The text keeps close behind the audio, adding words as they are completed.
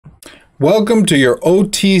Welcome to your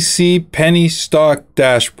OTC Penny Stock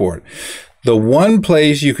Dashboard, the one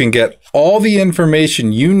place you can get all the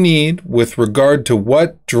information you need with regard to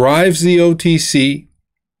what drives the OTC,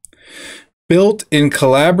 built in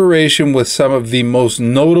collaboration with some of the most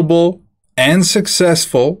notable and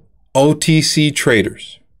successful OTC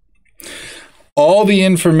traders. All the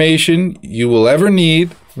information you will ever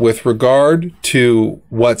need with regard to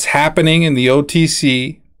what's happening in the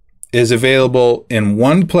OTC is available in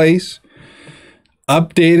one place,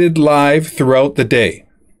 updated live throughout the day.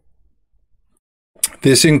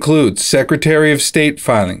 This includes Secretary of State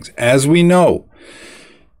filings. As we know,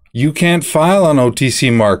 you can't file on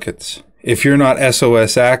OTC markets if you're not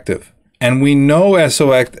SOS active. And we know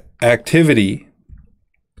SOS activity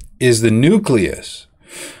is the nucleus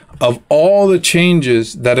of all the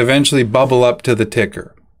changes that eventually bubble up to the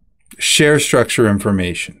ticker. Share structure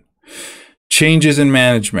information, changes in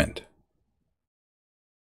management,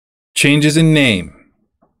 changes in name,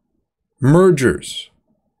 mergers,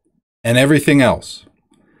 and everything else.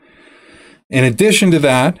 In addition to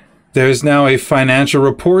that, there's now a financial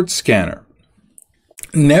report scanner.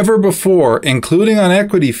 Never before, including on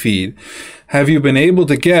Equity Feed, have you been able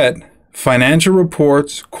to get financial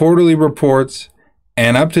reports, quarterly reports,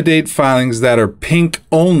 and up-to-date filings that are pink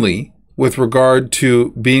only with regard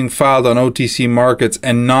to being filed on OTC markets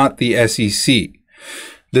and not the SEC.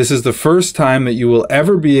 This is the first time that you will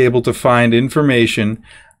ever be able to find information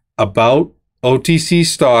about OTC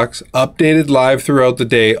stocks updated live throughout the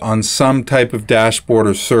day on some type of dashboard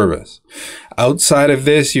or service. Outside of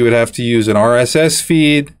this, you would have to use an RSS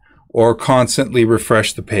feed or constantly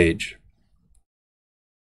refresh the page.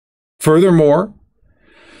 Furthermore,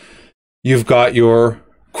 you've got your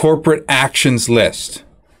corporate actions list.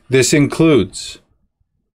 This includes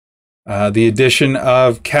the addition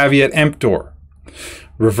of caveat emptor,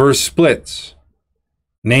 reverse splits,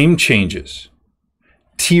 name changes,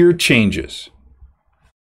 tier changes,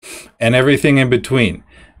 and everything in between.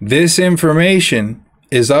 This information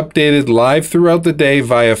is updated live throughout the day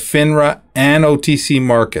via FINRA and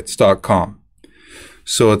OTCmarkets.com.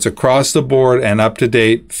 So it's across the board and up to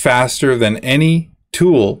date, faster than any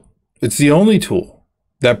tool. It's the only tool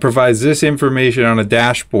that provides this information on a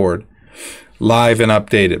dashboard, live and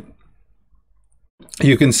updated.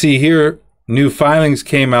 You can see here, new filings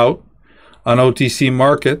came out on OTC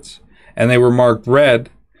markets and they were marked red.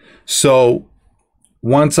 So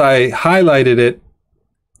once I highlighted it,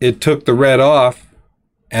 it took the red off,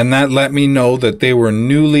 and that let me know that they were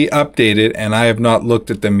newly updated, and I have not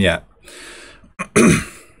looked at them yet.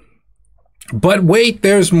 But wait,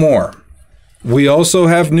 there's more. We also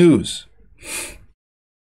have news.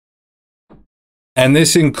 And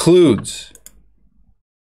this includes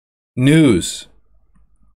news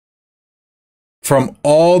from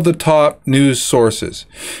all the top news sources,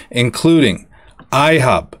 including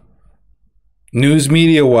iHub, News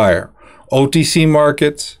Media Wire, OTC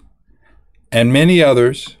Markets, and many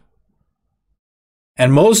others.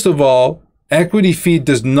 And most of all, Equity Feed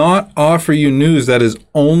does not offer you news that is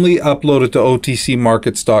only uploaded to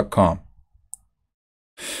OTCmarkets.com.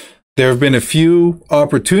 There have been a few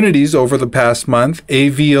opportunities over the past month,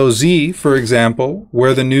 AVOZ, for example,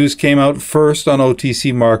 where the news came out first on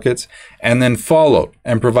OTC markets and then followed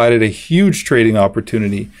and provided a huge trading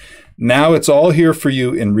opportunity. Now it's all here for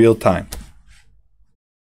you in real time.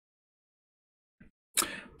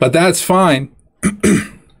 But that's fine.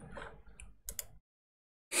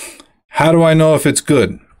 How do I know if it's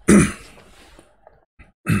good?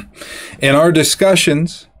 In our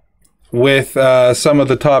discussions with some of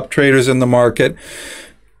the top traders in the market,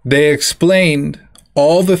 they explained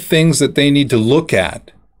all the things that they need to look at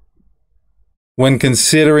when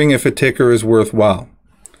considering if a ticker is worthwhile.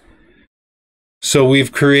 So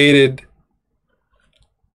we've created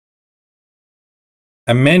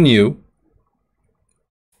a menu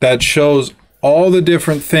that shows all the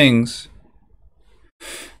different things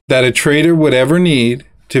that a trader would ever need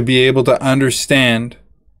to be able to understand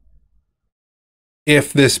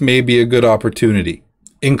if this may be a good opportunity,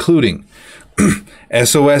 including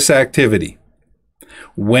SOS activity,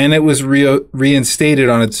 when it was reinstated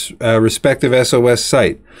on its respective SOS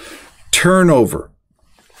site, turnover.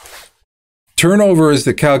 Turnover is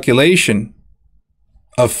the calculation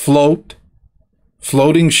of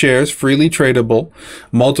floating shares, freely tradable,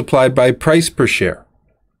 multiplied by price per share.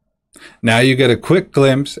 Now you get a quick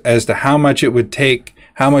glimpse as to how much it would take,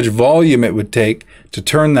 how much volume it would take to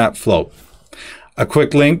turn that float. A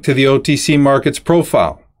quick link to the OTC Markets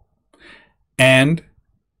profile and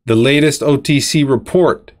the latest OTC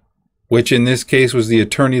report, which in this case was the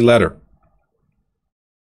attorney letter.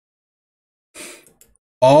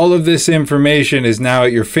 All of this information is now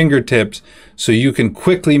at your fingertips, so you can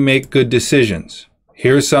quickly make good decisions.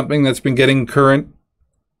 Here's something that's been getting current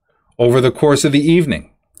over the course of the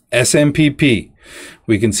evening. SMPP.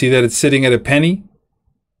 We can see that it's sitting at a penny,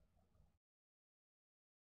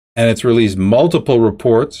 and it's released multiple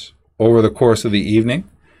reports over the course of the evening.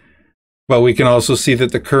 But we can also see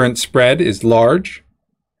that the current spread is large,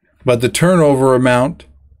 but the turnover amount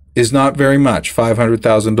is not very much,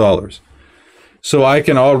 $500,000. So I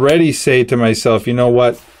can already say to myself, you know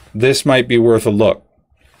what, this might be worth a look.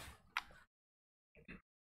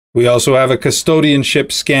 We also have a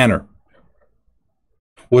custodianship scanner,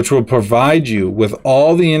 which will provide you with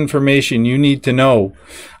all the information you need to know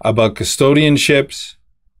about custodianships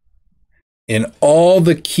in all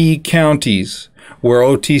the key counties where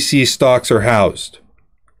OTC stocks are housed.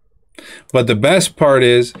 But the best part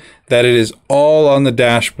is that it is all on the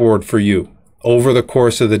dashboard for you over the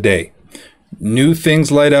course of the day. New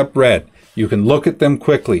things light up red. You can look at them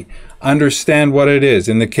quickly, understand what it is.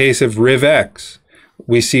 In the case of RivX,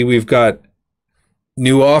 we see we've got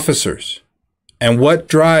new officers. And what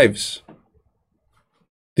drives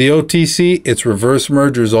the OTC? It's reverse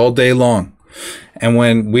mergers all day long. And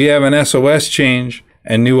when we have an SOS change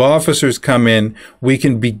and new officers come in, we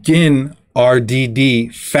can begin our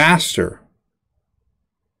DD faster.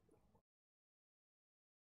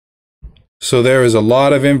 So there is a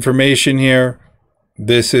lot of information here.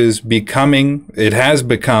 This is it has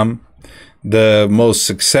become the most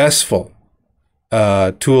successful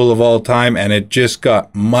tool of all time, and it just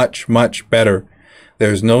got much, much better.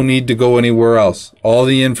 There's no need to go anywhere else. All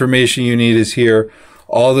the information you need is here.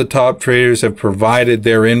 All the top traders have provided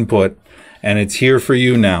their input, and it's here for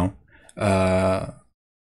you now. I,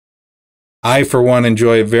 for one,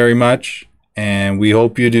 enjoy it very much, and we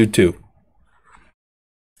hope you do too.